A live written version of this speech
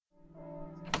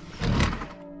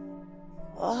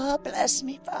Oh, bless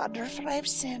me, Father, for I've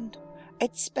sinned.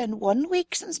 It's been 1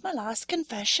 week since my last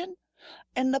confession.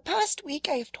 In the past week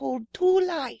I have told 2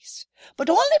 lies, but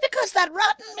only because that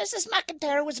rotten Mrs.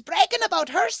 McIntyre was bragging about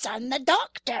her son, the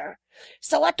doctor.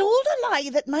 So I told a lie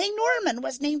that my Norman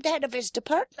was named head of his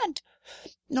department.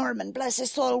 Norman, bless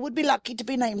his soul, would be lucky to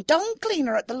be named dung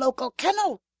cleaner at the local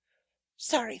kennel.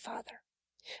 Sorry, Father.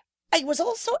 I was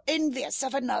also envious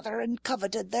of another and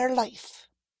coveted their life.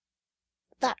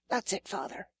 That's it,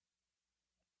 Father.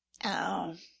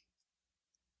 Oh.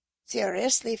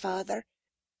 Seriously, Father.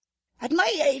 At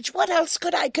my age, what else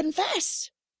could I confess?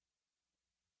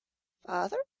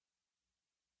 Father?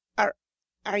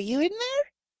 Are you in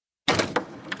there?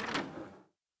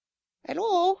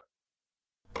 Hello?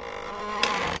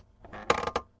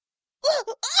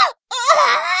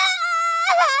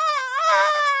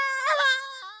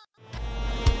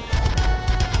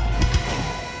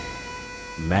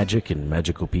 Magic and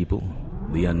magical people,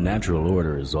 the unnatural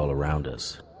order is all around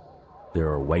us. There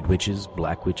are white witches,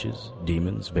 black witches,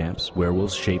 demons, vamps,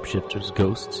 werewolves, shapeshifters,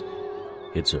 ghosts.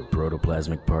 It's a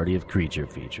protoplasmic party of creature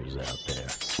features out there.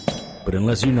 But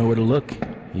unless you know where to look,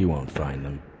 you won't find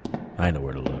them. I know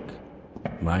where to look.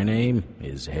 My name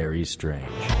is Harry Strange.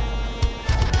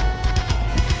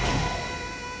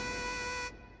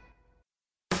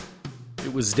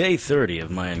 It was day 30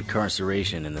 of my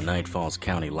incarceration in the Night Falls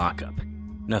County lockup.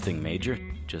 Nothing major,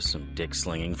 just some dick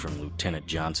slinging from Lieutenant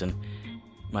Johnson.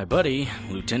 My buddy,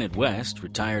 Lieutenant West,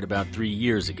 retired about 3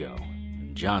 years ago,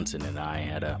 and Johnson and I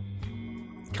had a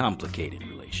complicated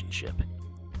relationship.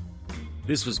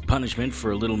 This was punishment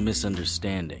for a little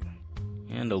misunderstanding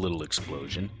and a little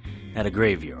explosion at a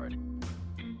graveyard.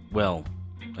 Well,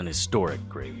 an historic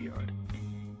graveyard.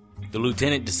 The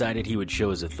lieutenant decided he would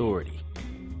show his authority.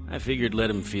 I figured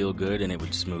let him feel good and it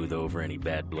would smooth over any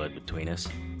bad blood between us.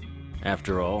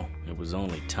 After all, it was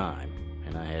only time,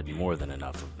 and I had more than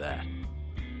enough of that.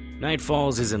 Night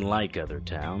Falls isn't like other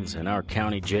towns, and our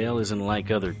county jail isn't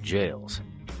like other jails.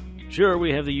 Sure,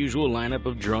 we have the usual lineup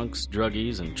of drunks,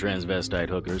 druggies, and transvestite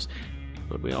hookers,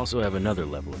 but we also have another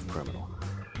level of criminal.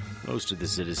 Most of the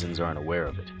citizens aren't aware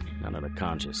of it, not on a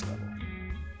conscious level.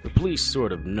 The police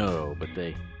sort of know, but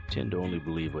they tend to only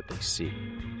believe what they see.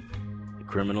 The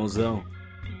criminals, though,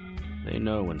 they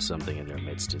know when something in their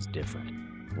midst is different,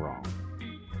 wrong,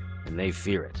 and they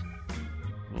fear it,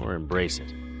 or embrace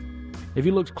it. If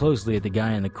you looked closely at the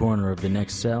guy in the corner of the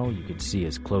next cell, you could see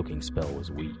his cloaking spell was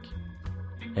weak.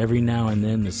 Every now and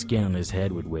then the skin on his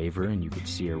head would waver and you could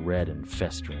see a red and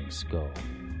festering skull.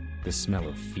 The smell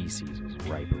of feces was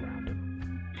ripe around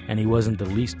him, and he wasn't the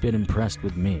least bit impressed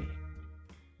with me.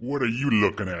 What are you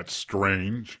looking at,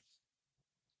 Strange?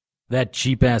 That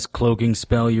cheap-ass cloaking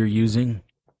spell you're using?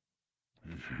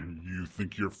 You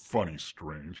think you're funny,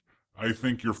 Strange. I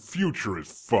think your future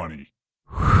is funny.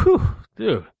 Whew,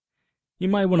 dude. You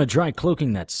might want to try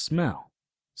cloaking that smell.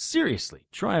 Seriously,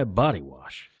 try a body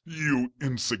wash. You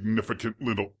insignificant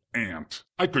little ant.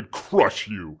 I could crush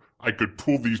you. I could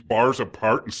pull these bars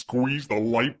apart and squeeze the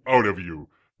life out of you.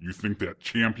 You think that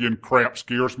champion crap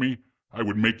scares me? I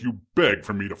would make you beg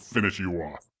for me to finish you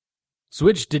off.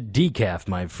 Switch to decaf,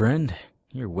 my friend.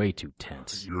 You're way too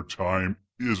tense. Your time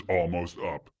is almost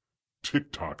up.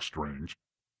 Tick-tock, Strange.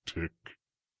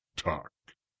 Tick-tock.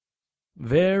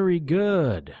 Very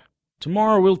good.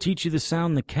 Tomorrow we'll teach you the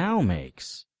sound the cow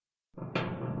makes.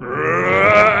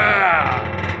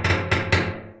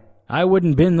 I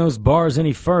wouldn't bend those bars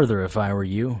any further if I were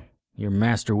you. Your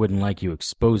master wouldn't like you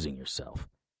exposing yourself.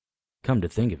 Come to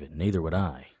think of it, neither would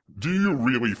I. Do you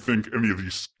really think any of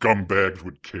these scumbags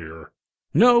would care?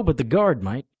 No, but the guard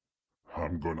might.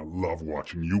 I'm gonna love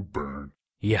watching you burn.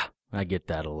 Yeah, I get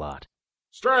that a lot.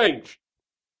 Strange!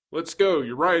 Let's go,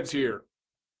 your ride's here.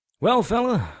 Well,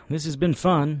 fella, this has been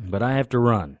fun, but I have to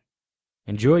run.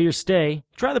 Enjoy your stay.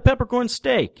 Try the peppercorn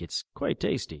steak. It's quite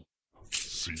tasty.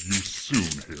 See you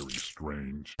soon, Harry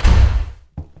Strange.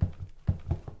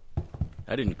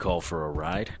 I didn't call for a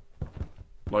ride.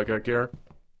 Like I care?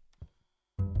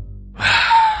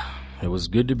 It was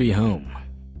good to be home.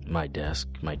 My desk,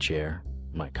 my chair,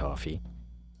 my coffee,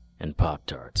 and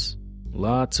Pop-Tarts.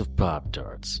 Lots of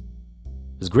Pop-Tarts.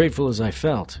 As grateful as I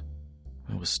felt,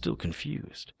 I was still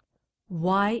confused.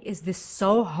 Why is this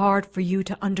so hard for you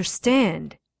to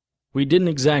understand? We didn't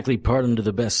exactly part under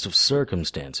the best of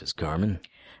circumstances, Carmen.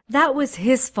 That was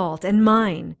his fault and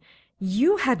mine.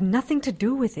 You had nothing to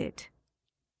do with it.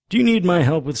 Do you need my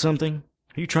help with something?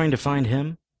 Are you trying to find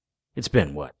him? It's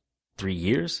been, 3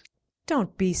 years?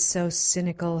 Don't be so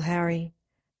cynical, Harry.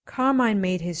 Carmine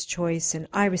made his choice, and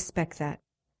I respect that.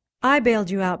 I bailed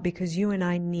you out because you and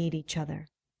I need each other.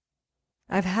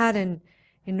 I've had an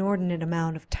inordinate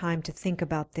amount of time to think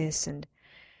about this, and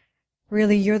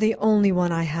really, you're the only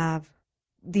one I have,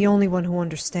 the only one who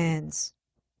understands.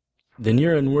 Then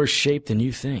you're in worse shape than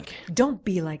you think. Don't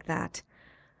be like that.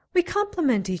 We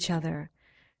complement each other.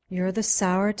 You're the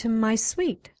sour to my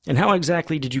sweet. And how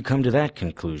exactly did you come to that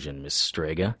conclusion, Miss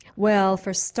Strega? Well,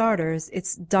 for starters,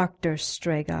 it's Dr.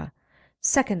 Strega.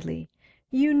 Secondly,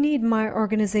 you need my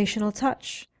organizational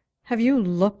touch. Have you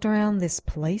looked around this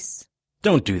place?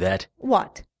 Don't do that.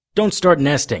 What? Don't start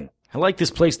nesting. I like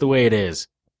this place the way it is.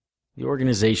 The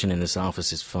organization in this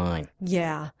office is fine.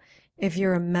 Yeah, if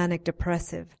you're a manic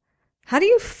depressive. How do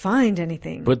you find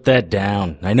anything? Put that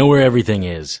down. I know where everything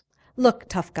is. Look,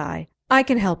 tough guy, I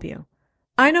can help you.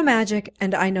 I know magic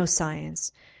and I know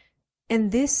science.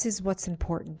 And this is what's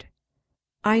important.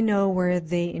 I know where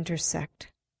they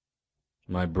intersect.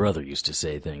 My brother used to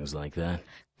say things like that.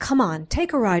 Come on,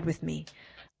 take a ride with me.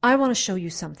 I want to show you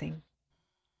something.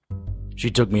 She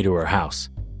took me to her house.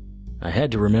 I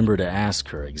had to remember to ask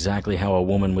her exactly how a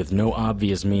woman with no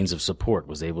obvious means of support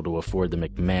was able to afford the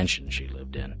McMansion she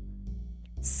lived in.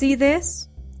 See this?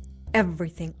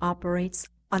 Everything operates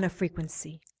on a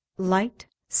frequency. Light,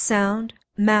 sound,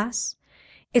 mass.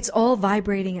 It's all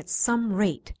vibrating at some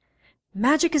rate.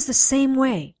 Magic is the same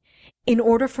way. In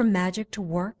order for magic to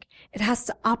work, it has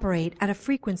to operate at a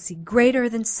frequency greater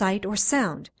than sight or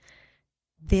sound.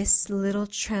 This little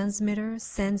transmitter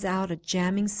sends out a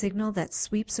jamming signal that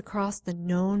sweeps across the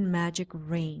known magic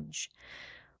range.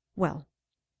 Well,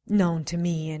 known to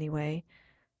me, anyway.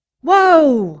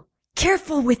 Whoa!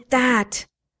 Careful with that!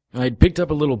 I'd picked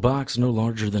up a little box no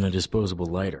larger than a disposable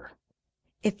lighter.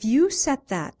 If you set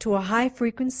that to a high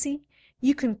frequency,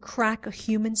 you can crack a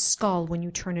human skull when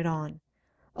you turn it on.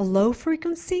 A low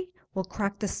frequency will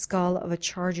crack the skull of a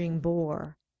charging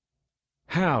boar.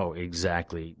 How,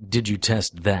 exactly, did you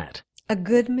test that? A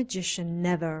good magician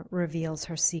never reveals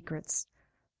her secrets.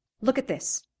 Look at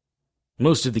this.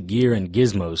 Most of the gear and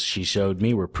gizmos she showed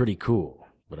me were pretty cool,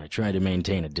 but I tried to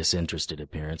maintain a disinterested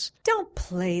appearance. Don't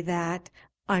play that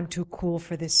 "I'm too cool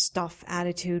for this stuff"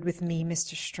 attitude with me,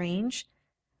 Mr. Strange.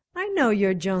 I know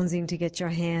you're jonesing to get your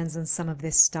hands on some of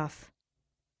this stuff.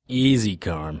 Easy,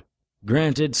 Carm.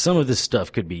 Granted, some of this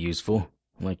stuff could be useful,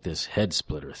 like this head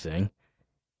splitter thing.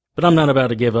 But I'm not about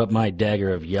to give up my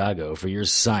dagger of Iago for your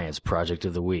science project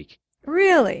of the week.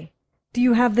 Really? Do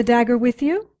you have the dagger with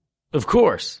you? Of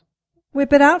course.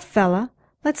 Whip it out, fella.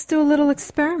 Let's do a little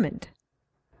experiment.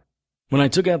 When I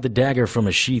took out the dagger from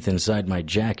a sheath inside my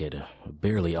jacket, a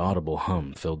barely audible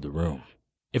hum filled the room.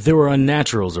 If there were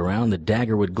unnaturals around, the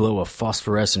dagger would glow a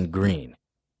phosphorescent green.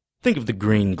 Think of the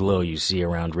green glow you see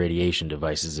around radiation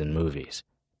devices in movies.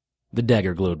 The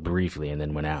dagger glowed briefly and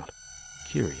then went out.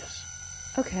 Curious.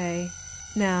 Okay,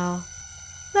 now,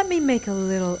 let me make a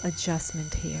little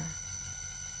adjustment here.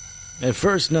 At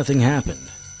first, nothing happened.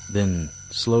 Then,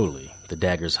 slowly, the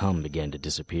dagger's hum began to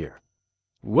disappear.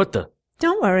 What the?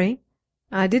 Don't worry.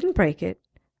 I didn't break it.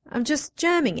 I'm just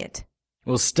jamming it.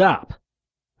 Well, stop.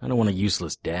 I don't want a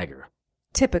useless dagger.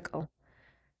 Typical.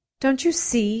 Don't you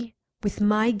see? With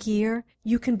my gear,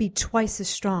 you can be twice as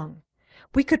strong.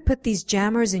 We could put these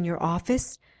jammers in your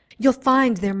office. You'll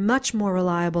find they're much more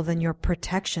reliable than your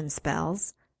protection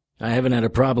spells. I haven't had a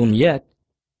problem yet.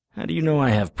 How do you know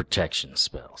I have protection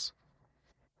spells?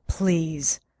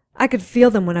 Please. I could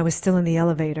feel them when I was still in the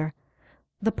elevator.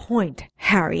 The point,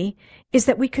 Harry, is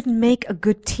that we could make a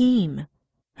good team.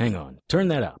 Hang on. Turn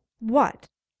that up. What?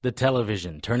 The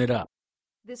television. Turn it up.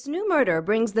 This new murder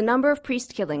brings the number of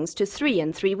priest killings to 3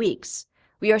 in 3 weeks.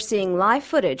 We are seeing live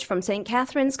footage from St.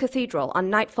 Catherine's Cathedral on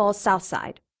Nightfall's south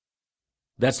side.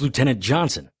 That's Lieutenant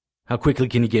Johnson. How quickly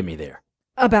can you get me there?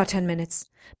 About 10 minutes.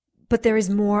 But there is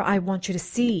more I want you to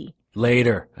see.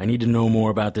 Later. I need to know more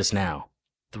about this now.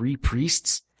 3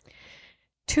 priests?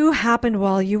 2 happened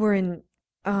while you were in,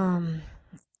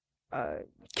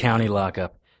 County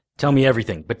lockup. Tell me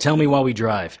everything, but tell me while we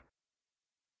drive.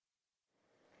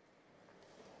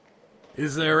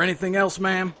 Is there anything else,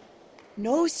 ma'am?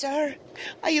 No, sir.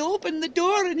 I opened the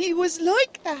door and he was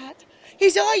like that.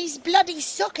 His eyes bloody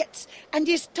sockets and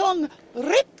his tongue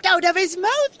ripped out of his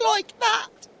mouth like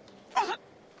that.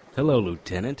 Hello,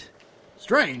 Lieutenant.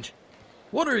 Strange.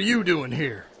 What are you doing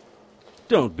here?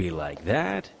 Don't be like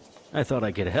that. I thought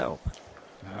I could help.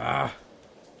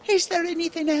 Is there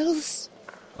anything else?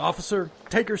 Officer,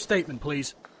 take her statement,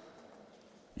 please.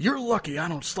 You're lucky I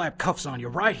don't slap cuffs on you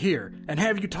right here and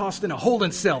have you tossed in a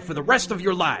holding cell for the rest of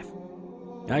your life.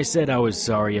 I said I was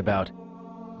sorry about,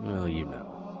 well, you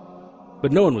know.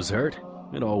 But no one was hurt.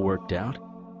 It all worked out.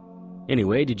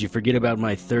 Anyway, did you forget about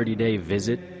my 30-day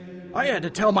visit? I had to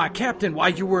tell my captain why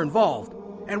you were involved,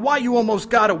 and why you almost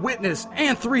got a witness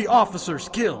and 3 officers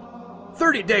killed.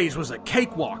 30 days was a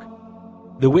cakewalk.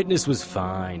 The witness was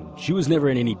fine. She was never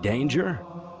in any danger.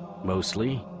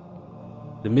 Mostly.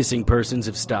 The missing persons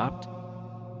have stopped.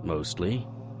 Mostly.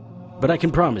 But I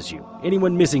can promise you,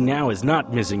 anyone missing now is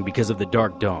not missing because of the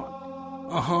Dark Dawn.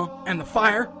 Uh-huh. And the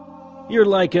fire? You're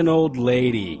like an old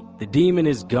lady. The demon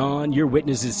is gone, your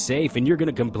witness is safe, and you're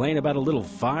gonna complain about a little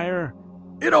fire?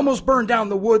 It almost burned down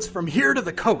the woods from here to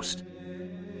the coast.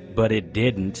 But it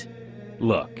didn't.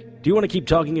 Look, do you want to keep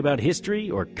talking about history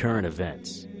or current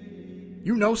events?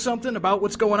 You know something about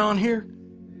what's going on here?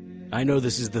 I know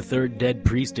this is the 3rd dead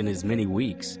priest in as many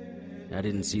weeks. I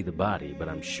didn't see the body, but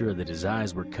I'm sure that his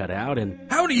eyes were cut out and...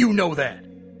 How do you know that?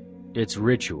 It's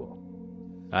ritual.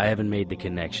 I haven't made the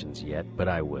connections yet, but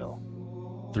I will.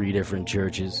 3 different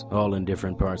churches, all in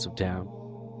different parts of town.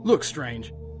 Look,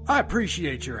 Strange, I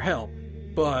appreciate your help,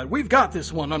 but we've got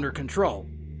this one under control.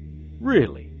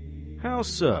 Really? How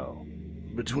so?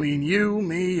 Between you,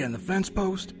 me, and the fence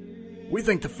post, we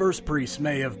think the first priest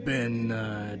may have been,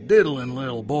 diddling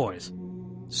little boys.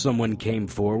 Someone came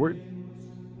forward?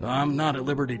 I'm not at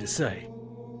liberty to say.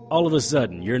 All of a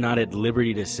sudden, you're not at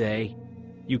liberty to say?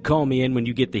 You call me in when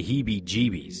you get the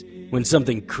heebie-jeebies, when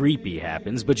something creepy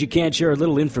happens, but you can't share a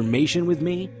little information with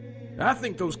me? I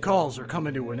think those calls are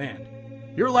coming to an end.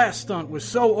 Your last stunt was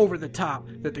so over the top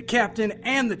that the captain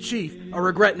and the chief are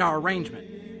regretting our arrangement.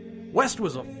 West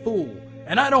was a fool,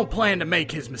 and I don't plan to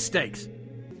make his mistakes.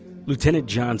 Lieutenant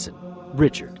Johnson,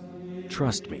 Richard,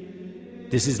 trust me.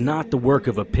 This is not the work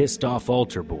of a pissed-off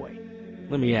altar boy.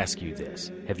 Let me ask you this.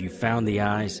 Have you found the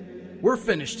eyes? We're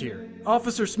finished here.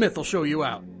 Officer Smith will show you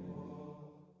out.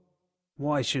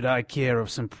 Why should I care if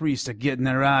some priests are getting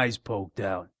their eyes poked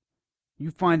out?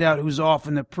 You find out who's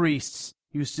offing the priests.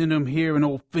 You send 'em here and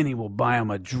old Finney will buy 'em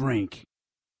a drink.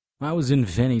 I was in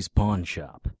Finney's pawn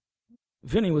shop.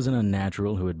 Finney was an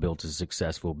unnatural who had built a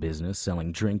successful business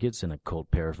selling trinkets and occult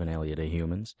paraphernalia to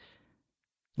humans.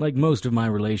 Like most of my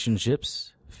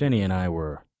relationships, Finney and I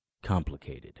were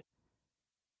complicated.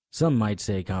 Some might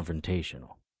say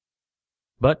confrontational.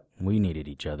 But we needed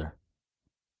each other.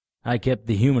 I kept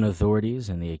the human authorities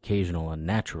and the occasional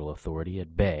unnatural authority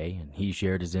at bay, and he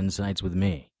shared his insights with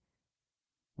me.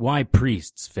 Why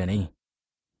priests, Finney?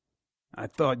 I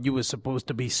thought you were supposed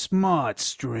to be smart,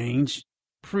 Strange.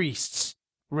 Priests,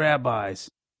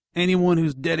 rabbis, anyone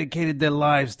who's dedicated their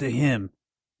lives to him,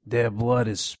 their blood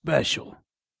is special.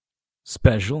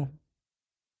 Special?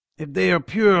 If they are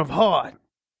pure of heart,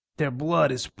 their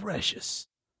blood is precious.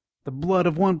 The blood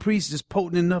of one priest is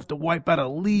potent enough to wipe out a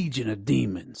legion of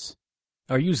demons.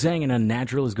 Are you saying an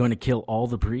unnatural is going to kill all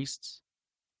the priests?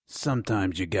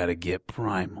 Sometimes you gotta get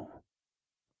primal.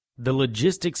 The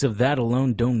logistics of that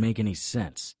alone don't make any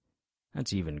sense.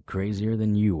 That's even crazier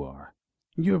than you are.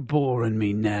 You're boring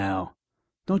me now.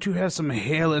 Don't you have some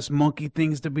hairless monkey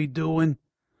things to be doing?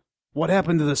 What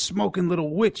happened to the smoking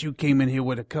little witch you came in here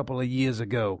with a couple of years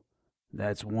ago?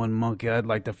 That's one monkey I'd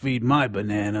like to feed my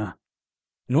banana.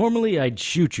 Normally I'd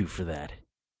shoot you for that,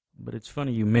 but it's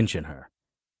funny you mention her.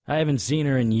 I haven't seen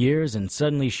her in years, and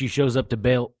suddenly she shows up to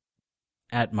bail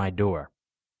at my door.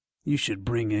 You should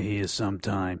bring her here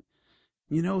sometime.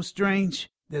 You know,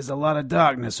 Strange, there's a lot of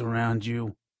darkness around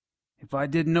you. If I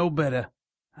didn't know better,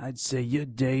 I'd say your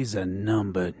days are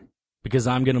numbered. Because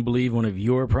I'm going to believe one of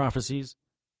your prophecies?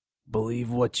 Believe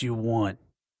what you want.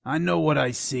 I know what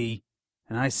I see,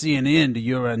 and I see an end to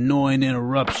your annoying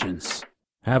interruptions.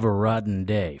 Have a rotten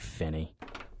day, Finney.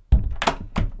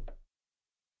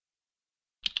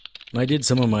 I did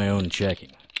some of my own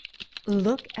checking.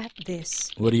 Look at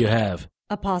this. What do you have?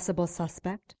 A possible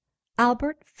suspect,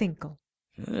 Albert Finkel.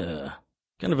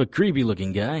 Kind of a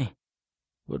creepy-looking guy.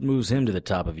 What moves him to the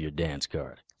top of your dance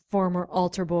card? Former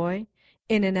altar boy,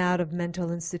 in and out of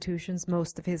mental institutions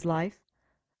most of his life.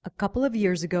 A couple of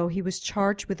years ago, he was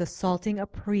charged with assaulting a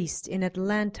priest in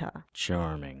Atlanta.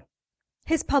 Charming.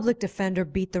 His public defender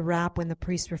beat the rap when the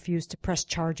priest refused to press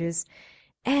charges.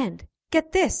 And,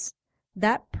 get this,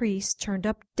 that priest turned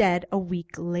up dead a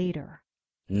week later.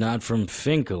 Not from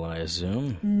Finkel, I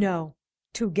assume. No.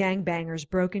 2 gangbangers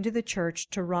broke into the church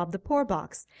to rob the poor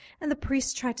box, and the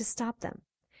priest tried to stop them.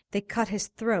 They cut his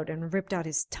throat and ripped out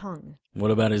his tongue.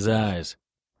 What about his eyes?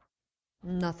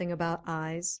 Nothing about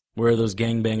eyes. Where are those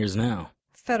gangbangers now?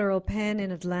 Federal pen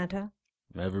in Atlanta.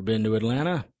 Ever been to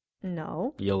Atlanta?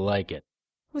 No. You'll like it.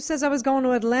 Who says I was going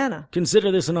to Atlanta? Consider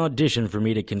this an audition for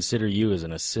me to consider you as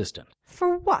an assistant.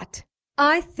 For what?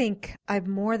 I think I've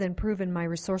more than proven my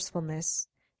resourcefulness.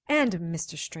 And,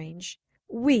 Mr. Strange,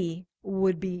 we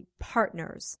would be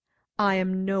partners. I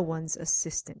am no one's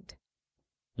assistant.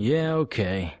 Yeah,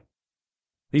 okay.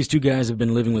 These two guys have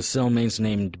been living with cellmates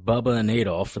named Bubba and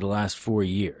Adolf for the last 4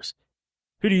 years.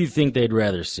 Who do you think they'd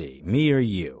rather see, me or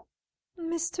you?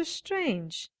 Mr.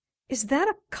 Strange, is that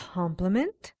a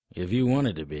compliment? If you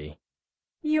wanted to be.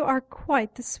 You are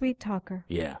quite the sweet talker.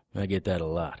 Yeah, I get that a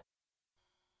lot.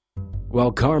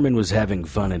 While Carmen was having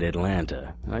fun in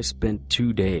Atlanta, I spent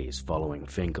 2 days following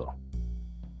Finkel.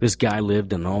 This guy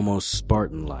lived an almost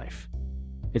Spartan life.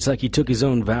 It's like he took his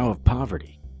own vow of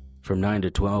poverty. From 9 to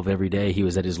 12 every day, he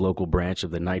was at his local branch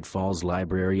of the Night Falls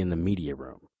Library in the media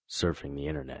room, surfing the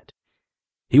internet.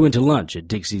 He went to lunch at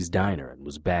Dixie's Diner and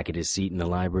was back at his seat in the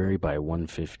library by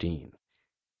 1:15.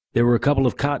 There were a couple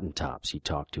of cotton tops he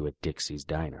talked to at Dixie's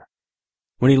Diner.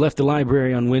 When he left the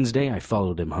library on Wednesday, I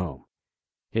followed him home.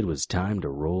 It was time to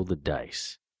roll the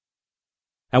dice.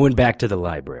 I went back to the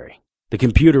library. The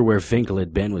computer where Finkel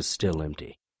had been was still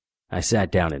empty. I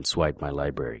sat down and swiped my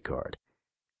library card.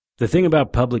 The thing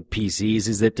about public PCs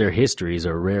is that their histories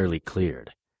are rarely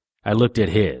cleared. I looked at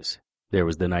his. There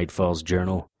was the Night Falls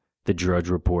Journal, the Drudge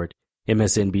Report,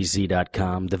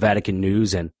 MSNBC.com, the Vatican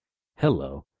News, and,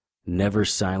 hello,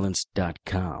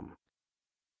 NeverSilenced.com.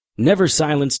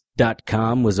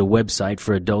 NeverSilenced.com was a website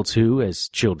for adults who, as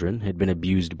children, had been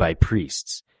abused by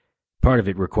priests. Part of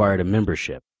it required a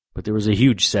membership, but there was a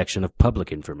huge section of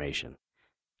public information.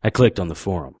 I clicked on the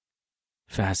forum.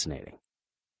 Fascinating.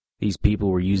 These people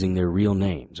were using their real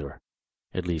names, or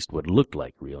at least what looked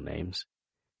like real names.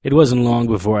 It wasn't long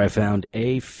before I found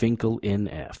A. Finkel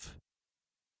NF.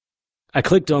 I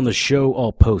clicked on the Show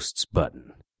All Posts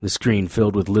button. The screen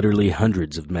filled with literally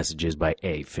hundreds of messages by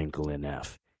A. Finkel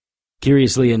NF.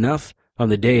 Curiously enough, on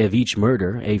the day of each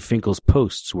murder, A. Finkel's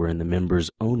posts were in the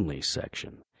members-only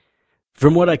section.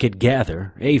 From what I could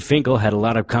gather, A. Finkel had a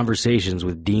lot of conversations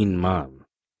with Dean Munn.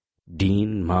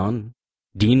 Dean Munn?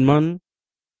 Dean Munn?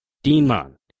 Dean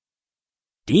Munn.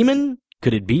 Demon?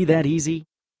 Could it be that easy?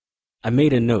 I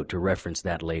made a note to reference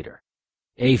that later.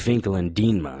 A. Finkel and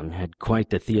Dean Munn had quite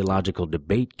the theological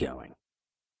debate going.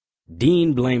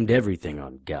 Dean blamed everything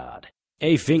on God.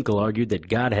 A. Finkel argued that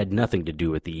God had nothing to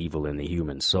do with the evil in the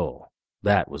human soul.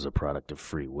 That was a product of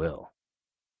free will.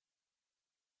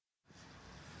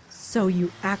 So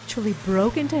you actually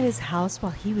broke into his house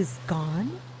while he was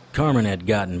gone? Carmen had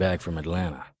gotten back from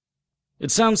Atlanta. It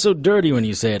sounds so dirty when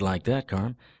you say it like that,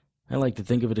 Carm. I like to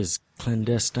think of it as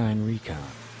clandestine recon.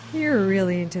 You're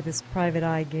really into this private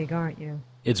eye gig, aren't you?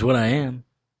 It's what I am.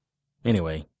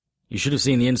 Anyway, you should have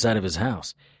seen the inside of his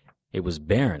house. It was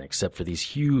barren except for these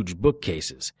huge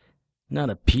bookcases. Not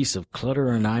a piece of clutter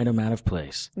or an item out of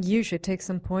place. You should take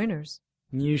some pointers.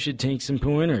 You should take some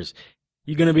pointers.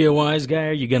 You gonna be a wise guy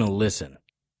or you gonna listen?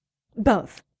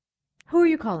 Both. Who are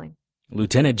you calling?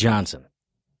 Lieutenant Johnson.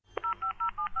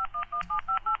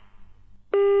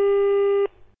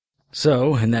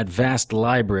 So, in that vast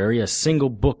library, a single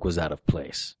book was out of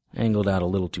place, angled out a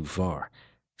little too far.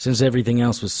 Since everything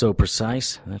else was so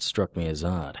precise, that struck me as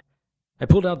odd. I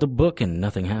pulled out the book and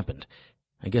nothing happened.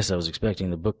 I guess I was expecting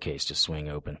the bookcase to swing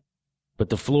open. But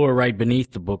the floor right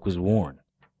beneath the book was worn.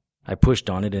 I pushed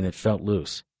on it and it felt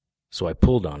loose. So I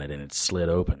pulled on it and it slid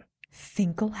open.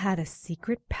 Finkel had a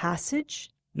secret passage?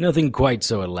 Nothing quite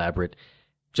so elaborate.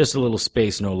 Just a little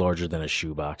space no larger than a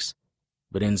shoebox.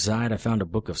 But inside I found a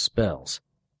book of spells.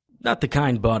 Not the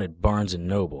kind bought at Barnes &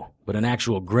 Noble, but an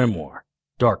actual grimoire.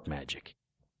 Dark magic.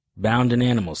 Bound in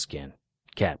animal skin.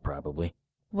 Cat, probably.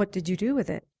 What did you do with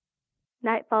it?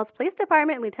 Night Falls Police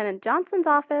Department, Lieutenant Johnson's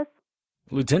office.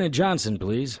 Lieutenant Johnson,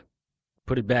 please.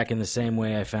 Put it back in the same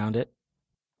way I found it.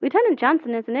 Lieutenant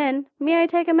Johnson isn't in. May I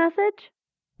take a message?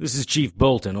 This is Chief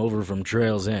Bolton, over from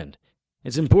Trail's End.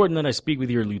 It's important that I speak with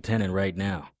your lieutenant right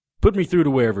now. Put me through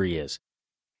to wherever he is.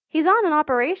 He's on an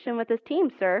operation with his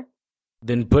team, sir.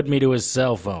 Then put me to his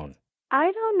cell phone.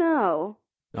 I don't know.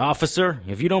 Officer,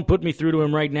 if you don't put me through to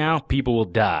him right now, people will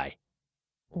die.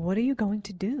 What are you going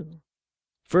to do?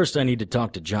 First, I need to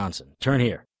talk to Johnson. Turn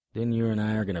here. Then you and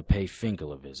I are going to pay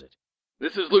Finkel a visit.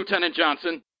 This is Lieutenant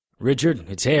Johnson. Richard,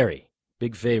 it's Harry.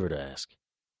 Big favor to ask.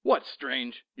 What's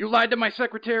strange? You lied to my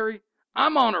secretary?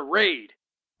 I'm on a raid.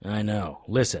 I know.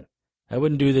 Listen, I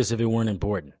wouldn't do this if it weren't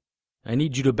important. I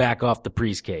need you to back off the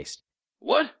priest case.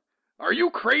 What? Are you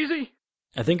crazy?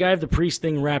 I think I have the priest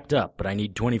thing wrapped up, but I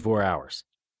need 24 hours.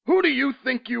 Who do you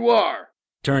think you are?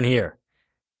 Turn here.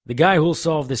 The guy who'll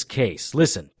solve this case.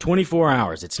 Listen, 24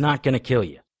 hours. It's not going to kill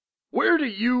you. Where do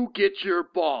you get your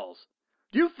balls?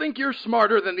 Do you think you're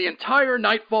smarter than the entire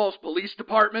Night Falls Police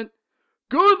Department?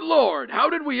 Good Lord, how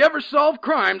did we ever solve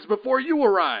crimes before you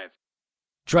arrived?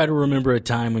 Try to remember a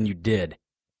time when you did.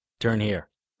 Turn here.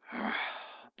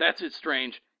 That's it,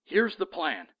 Strange. Here's the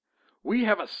plan. We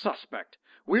have a suspect.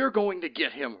 We're going to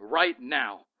get him right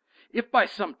now. If by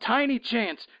some tiny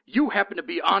chance you happen to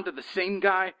be onto the same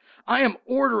guy, I am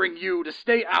ordering you to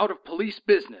stay out of police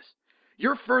business.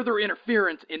 Your further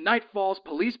interference in Night Falls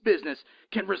police business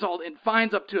can result in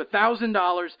fines up to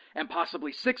 $1,000 and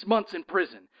possibly 6 months in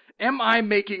prison. Am I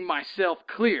making myself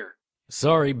clear?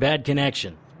 Sorry, bad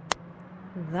connection.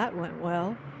 That went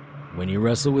well. When you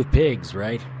wrestle with pigs,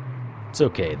 right? It's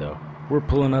okay, though. We're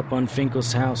pulling up on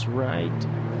Finkel's house right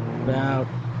about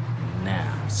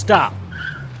now. Stop!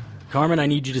 Carmen, I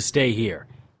need you to stay here.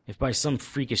 If by some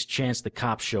freakish chance the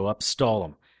cops show up, stall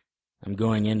them. I'm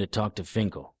going in to talk to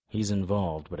Finkel. He's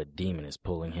involved, but a demon is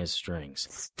pulling his strings.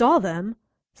 Stall them?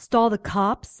 Stall the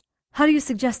cops? How do you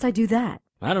suggest I do that?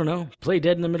 I don't know. Play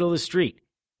dead in the middle of the street.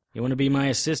 You want to be my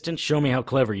assistant? Show me how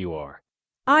clever you are.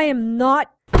 I am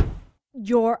not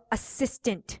your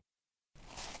assistant.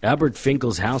 Albert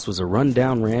Finkel's house was a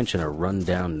run-down ranch in a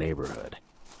run-down neighborhood.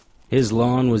 His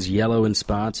lawn was yellow in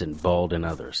spots and bald in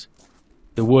others.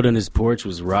 The wood on his porch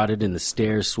was rotted and the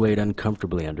stairs swayed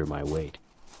uncomfortably under my weight.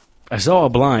 I saw a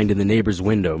blind in the neighbor's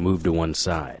window move to one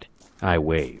side. I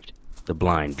waved. The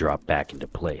blind dropped back into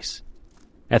place.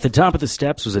 At the top of the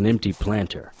steps was an empty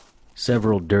planter.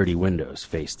 Several dirty windows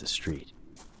faced the street.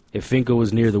 If Finkel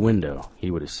was near the window,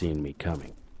 he would have seen me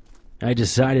coming. I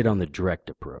decided on the direct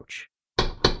approach.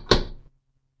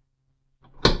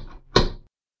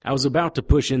 I was about to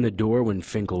push in the door when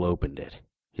Finkel opened it.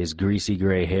 His greasy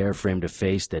gray hair framed a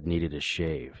face that needed a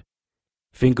shave.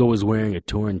 Finkel was wearing a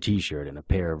torn t-shirt and a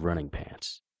pair of running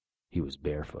pants. He was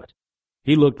barefoot.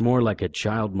 He looked more like a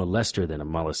child molester than a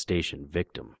molestation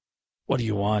victim. What do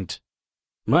you want?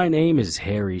 My name is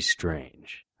Harry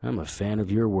Strange. I'm a fan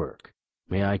of your work.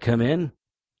 May I come in?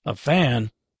 A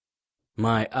fan?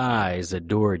 My eyes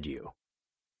adored you.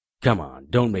 Come on,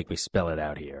 don't make me spell it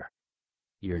out here.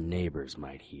 Your neighbors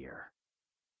might hear.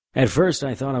 At first,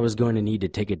 I thought I was going to need to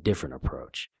take a different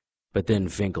approach, but then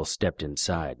Finkel stepped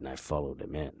inside and I followed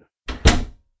him in.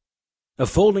 A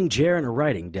folding chair and a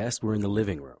writing desk were in the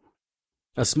living room.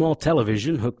 A small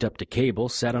television hooked up to cable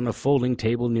sat on a folding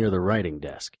table near the writing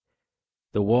desk.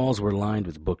 The walls were lined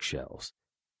with bookshelves.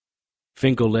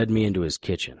 Finkel led me into his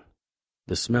kitchen.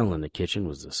 The smell in the kitchen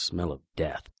was the smell of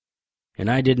death,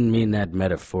 and I didn't mean that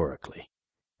metaphorically.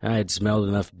 I had smelled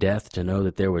enough death to know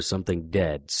that there was something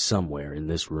dead somewhere in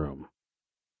this room.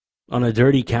 On a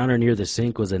dirty counter near the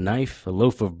sink was a knife, a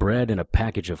loaf of bread, and a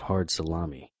package of hard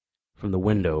salami. From the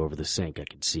window over the sink, I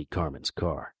could see Carmen's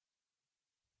car.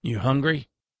 You hungry?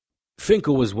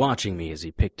 Finkel was watching me as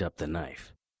he picked up the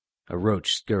knife. A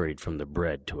roach scurried from the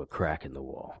bread to a crack in the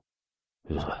wall.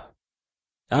 Ugh.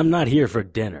 I'm not here for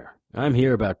dinner. I'm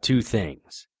here about two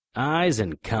things: eyes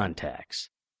and contacts.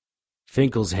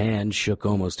 Finkel's hand shook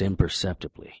almost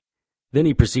imperceptibly. Then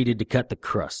he proceeded to cut the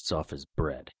crusts off his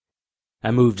bread.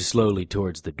 I moved slowly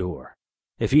towards the door.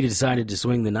 If he decided to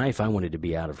swing the knife, I wanted to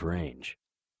be out of range.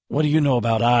 What do you know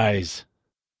about eyes?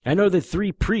 I know that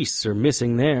 3 priests are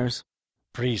missing theirs.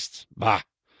 Priests? Bah!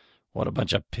 What a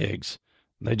bunch of pigs.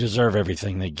 They deserve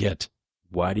everything they get.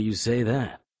 Why do you say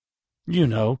that? You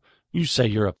know, you say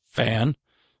you're a fan.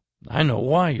 I know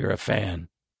why you're a fan.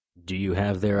 Do you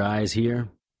have their eyes here?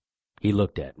 He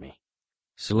looked at me.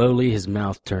 Slowly, his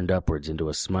mouth turned upwards into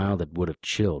a smile that would have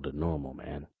chilled a normal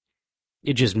man.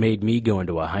 It just made me go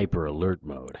into a hyper-alert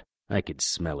mode. I could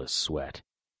smell his sweat.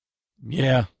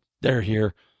 Yeah, they're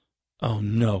here. Oh,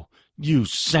 no, you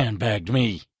sandbagged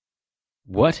me.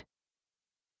 What?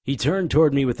 He turned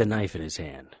toward me with a knife in his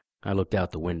hand. I looked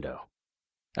out the window.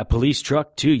 A police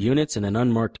truck, 2 units, and an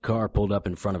unmarked car pulled up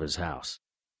in front of his house.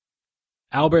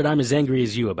 Albert, I'm as angry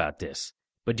as you about this.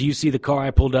 But do you see the car I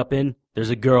pulled up in?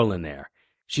 There's a girl in there.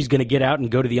 She's going to get out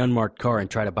and go to the unmarked car and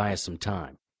try to buy us some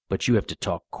time. But you have to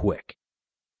talk quick.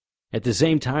 At the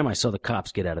same time, I saw the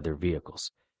cops get out of their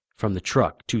vehicles. From the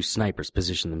truck, 2 snipers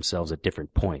positioned themselves at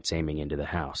different points, aiming into the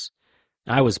house.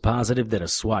 I was positive that a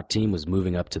SWAT team was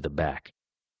moving up to the back.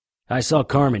 I saw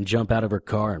Carmen jump out of her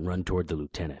car and run toward the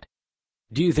lieutenant.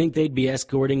 Do you think they'd be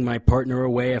escorting my partner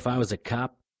away if I was a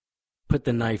cop? Put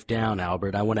the knife down,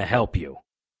 Albert. I want to help you.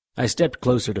 I stepped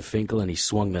closer to Finkel and he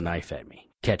swung the knife at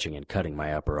me, catching and cutting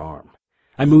my upper arm.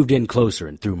 I moved in closer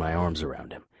and threw my arms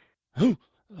around him.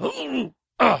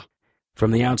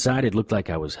 From the outside, it looked like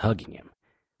I was hugging him.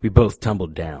 We both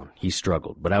tumbled down. He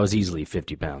struggled, but I was easily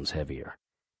 50 pounds heavier.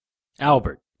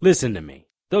 Albert, listen to me.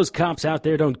 Those cops out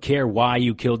there don't care why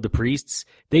you killed the priests.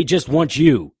 They just want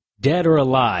you. Dead or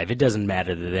alive, it doesn't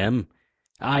matter to them.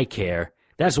 I care.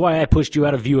 That's why I pushed you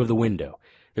out of view of the window.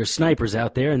 There's snipers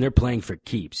out there and they're playing for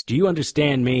keeps. Do you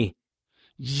understand me?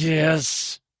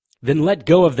 Yes. Then let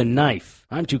go of the knife.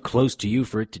 I'm too close to you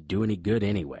for it to do any good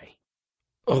anyway.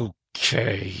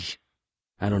 Okay.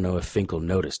 I don't know if Finkel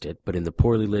noticed it, but in the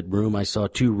poorly lit room I saw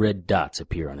 2 red dots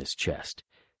appear on his chest.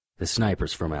 The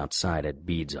snipers from outside had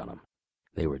beads on them.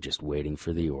 They were just waiting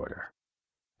for the order.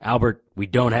 Albert, we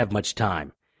don't have much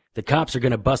time. The cops are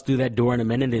going to bust through that door in a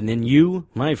minute, and then you,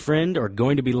 my friend, are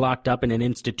going to be locked up in an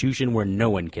institution where no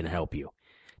one can help you.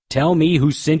 Tell me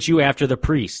who sent you after the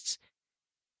priests.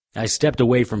 I stepped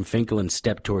away from Finkel and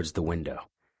stepped towards the window.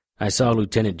 I saw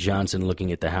Lieutenant Johnson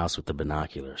looking at the house with the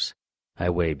binoculars. I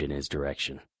waved in his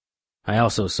direction. I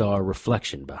also saw a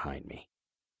reflection behind me.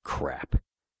 Crap.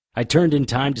 I turned in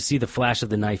time to see the flash of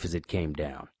the knife as it came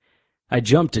down. I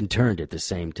jumped and turned at the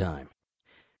same time.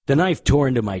 The knife tore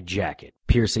into my jacket,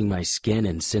 piercing my skin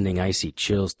and sending icy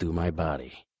chills through my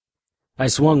body. I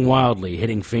swung wildly,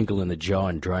 hitting Finkel in the jaw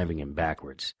and driving him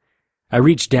backwards. I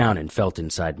reached down and felt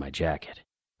inside my jacket.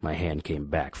 My hand came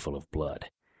back full of blood.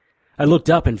 I looked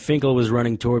up and Finkel was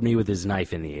running toward me with his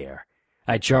knife in the air.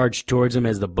 I charged towards him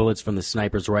as the bullets from the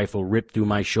sniper's rifle ripped through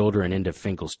my shoulder and into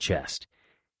Finkel's chest.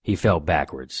 He fell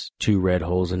backwards, 2 red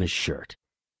holes in his shirt.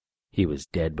 He was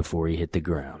dead before he hit the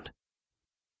ground.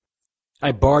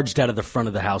 I barged out of the front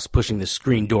of the house, pushing the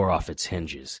screen door off its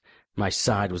hinges. My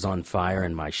side was on fire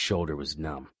and my shoulder was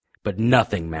numb, but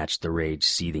nothing matched the rage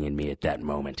seething in me at that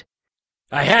moment.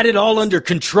 I had it all under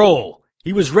control.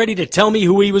 He was ready to tell me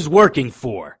who he was working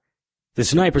for. The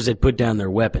snipers had put down their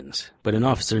weapons, but an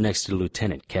officer next to the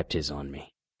lieutenant kept his on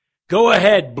me. Go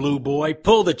ahead, Blue Boy,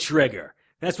 pull the trigger.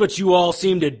 That's what you all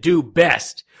seem to do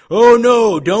best. Oh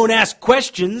no, don't ask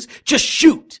questions, just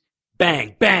shoot.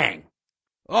 Bang, bang.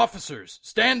 Officers,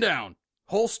 stand down.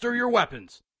 Holster your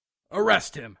weapons.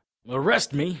 Arrest him.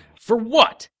 Arrest me? For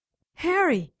what?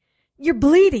 Harry, you're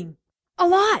bleeding. A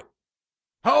lot.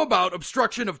 How about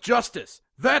obstruction of justice?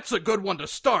 That's a good one to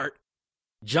start.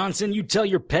 Johnson, you tell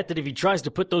your pet that if he tries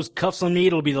to put those cuffs on me,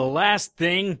 it'll be the last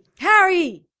thing.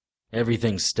 Harry!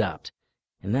 Everything stopped.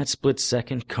 In that split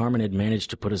second, Carmen had managed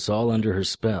to put us all under her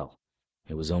spell.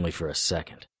 It was only for a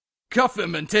second. Cuff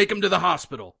him and take him to the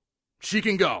hospital. She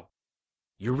can go.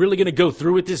 You're really gonna go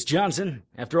through with this, Johnson?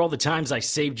 After all the times I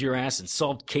saved your ass and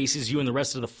solved cases you and the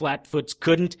rest of the Flatfoots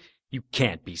couldn't? You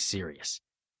can't be serious.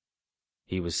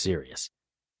 He was serious.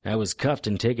 I was cuffed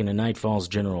and taken to Night Falls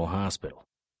General Hospital.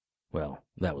 Well,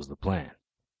 that was the plan.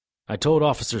 I told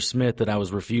Officer Smith that I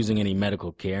was refusing any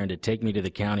medical care and to take me to the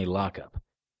county lockup.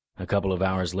 A couple of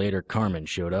hours later, Carmen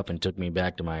showed up and took me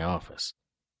back to my office.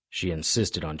 She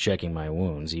insisted on checking my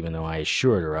wounds, even though I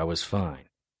assured her I was fine.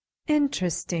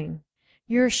 Interesting.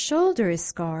 Your shoulder is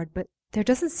scarred, but there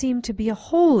doesn't seem to be a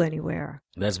hole anywhere.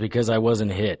 That's because I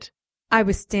wasn't hit. I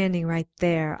was standing right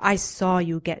there. I saw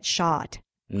you get shot.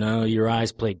 No, your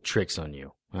eyes played tricks on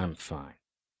you. I'm fine.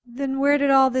 Then where did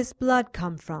all this blood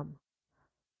come from?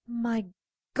 My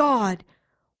God!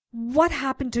 What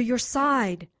happened to your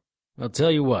side? I'll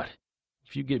tell you what.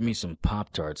 If you get me some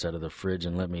Pop-Tarts out of the fridge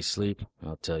and let me sleep,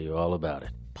 I'll tell you all about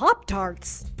it.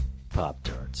 Pop-Tarts?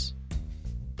 Pop-Tarts.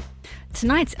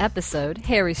 Tonight's episode,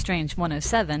 Harry Strange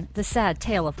 107, The Sad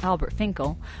Tale of Albert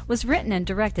Finkel, was written and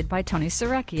directed by Tony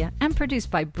Serecchia and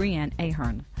produced by Brianne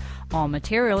Ahern. All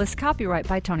material is copyright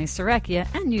by Tony Serecchia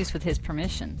and used with his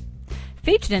permission.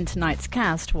 Featured in tonight's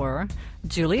cast were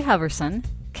Julie Hoverson,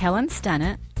 Kellen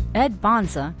Stennett, Ed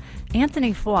Bonza,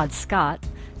 Anthony Fuad Scott,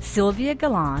 Sylvia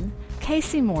Galan,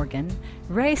 Casey Morgan,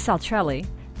 Ray Saltrelli,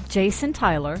 Jason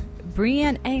Tyler,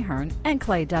 Brianne Ahern, and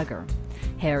Clay Duggar.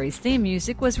 Harry's theme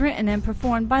music was written and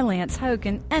performed by Lance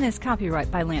Hogan and is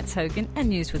copyright by Lance Hogan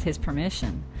and used with his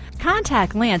permission.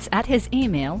 Contact Lance at his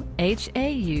email,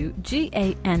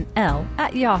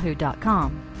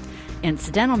 hauganl@yahoo.com.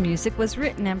 Incidental music was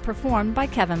written and performed by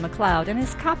Kevin MacLeod and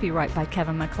is copyright by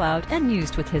Kevin MacLeod and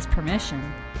used with his permission.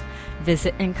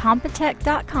 Visit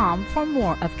Incompetech.com for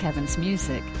more of Kevin's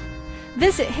music.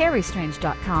 Visit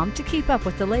HarryStrange.com to keep up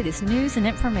with the latest news and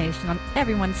information on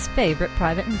everyone's favorite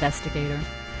private investigator.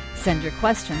 Send your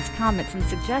questions, comments, and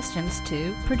suggestions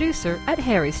to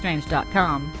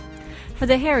producer@HarryStrange.com. For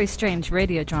the Harry Strange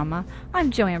radio drama,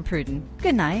 I'm Joanne Pruden.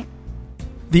 Good night.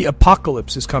 The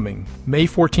Apocalypse is coming, May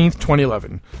 14th,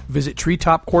 2011. Visit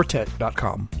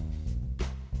TreetopQuartet.com.